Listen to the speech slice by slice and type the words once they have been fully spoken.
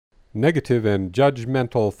Negative and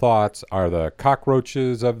judgmental thoughts are the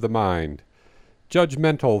cockroaches of the mind.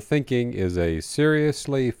 Judgmental thinking is a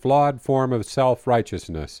seriously flawed form of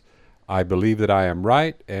self-righteousness. I believe that I am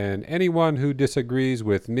right, and anyone who disagrees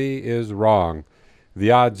with me is wrong.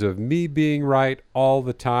 The odds of me being right all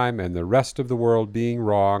the time and the rest of the world being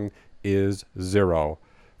wrong is 0.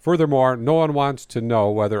 Furthermore, no one wants to know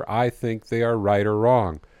whether I think they are right or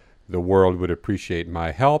wrong. The world would appreciate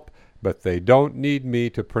my help, but they don't need me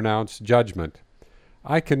to pronounce judgment.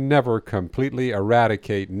 I can never completely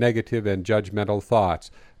eradicate negative and judgmental thoughts,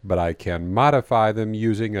 but I can modify them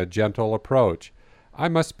using a gentle approach. I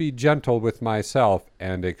must be gentle with myself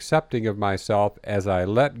and accepting of myself as I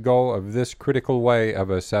let go of this critical way of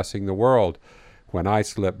assessing the world. When I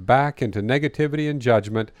slip back into negativity and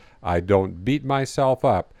judgment, I don't beat myself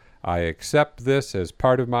up. I accept this as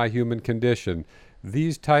part of my human condition.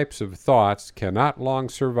 These types of thoughts cannot long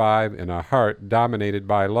survive in a heart dominated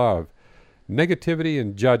by love. Negativity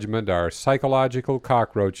and judgment are psychological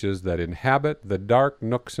cockroaches that inhabit the dark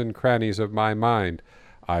nooks and crannies of my mind.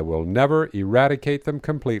 I will never eradicate them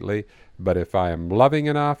completely, but if I am loving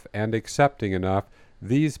enough and accepting enough,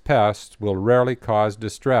 these pests will rarely cause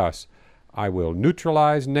distress. I will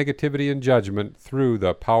neutralize negativity and judgment through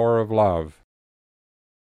the power of love.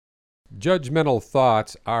 Judgmental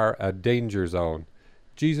thoughts are a danger zone.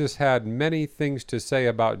 Jesus had many things to say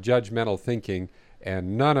about judgmental thinking,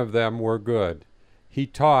 and none of them were good. He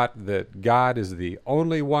taught that God is the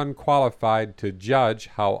only one qualified to judge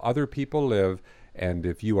how other people live, and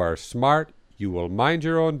if you are smart, you will mind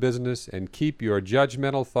your own business and keep your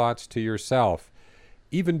judgmental thoughts to yourself.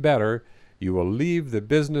 Even better, you will leave the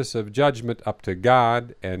business of judgment up to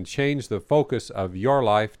God and change the focus of your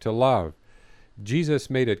life to love. Jesus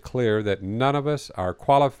made it clear that none of us are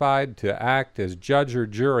qualified to act as judge or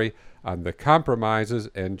jury on the compromises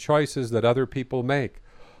and choices that other people make.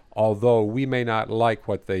 Although we may not like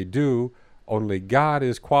what they do, only God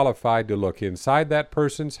is qualified to look inside that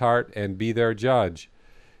person's heart and be their judge.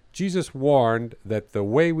 Jesus warned that the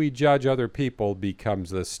way we judge other people becomes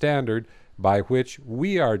the standard by which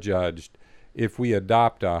we are judged. If we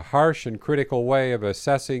adopt a harsh and critical way of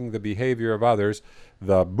assessing the behavior of others,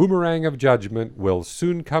 the boomerang of judgment will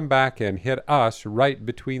soon come back and hit us right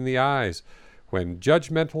between the eyes. When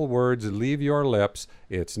judgmental words leave your lips,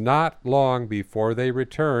 it's not long before they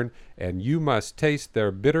return, and you must taste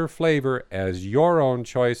their bitter flavor as your own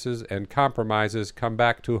choices and compromises come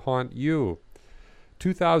back to haunt you.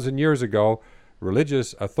 2,000 years ago,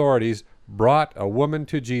 religious authorities brought a woman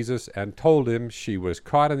to Jesus and told him she was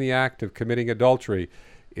caught in the act of committing adultery.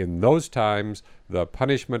 In those times, the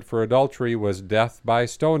punishment for adultery was death by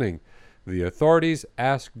stoning. The authorities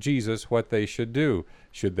asked Jesus what they should do.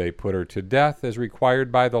 Should they put her to death as required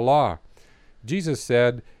by the law? Jesus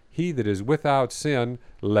said, "He that is without sin,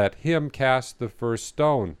 let him cast the first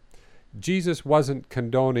stone." Jesus wasn't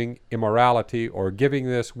condoning immorality or giving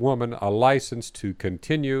this woman a license to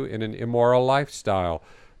continue in an immoral lifestyle.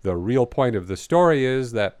 The real point of the story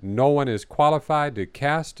is that no one is qualified to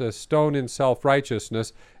cast a stone in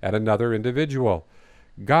self-righteousness at another individual.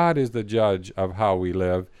 God is the judge of how we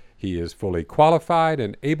live. He is fully qualified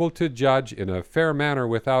and able to judge in a fair manner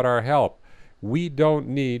without our help. We don't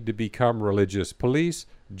need to become religious police,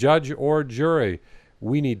 judge, or jury.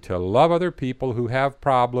 We need to love other people who have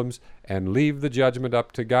problems and leave the judgment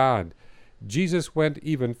up to God. Jesus went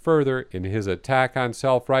even further in his attack on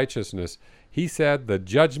self-righteousness. He said the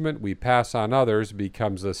judgment we pass on others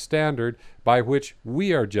becomes the standard by which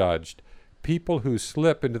we are judged. People who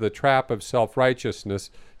slip into the trap of self-righteousness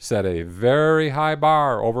set a very high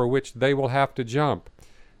bar over which they will have to jump.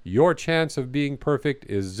 Your chance of being perfect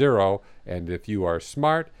is 0, and if you are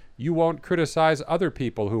smart, you won't criticize other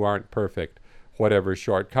people who aren't perfect. Whatever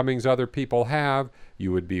shortcomings other people have,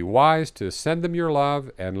 you would be wise to send them your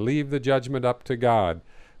love and leave the judgment up to God.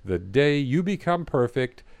 The day you become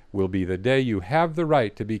perfect will be the day you have the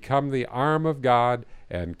right to become the arm of God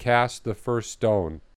and cast the first stone.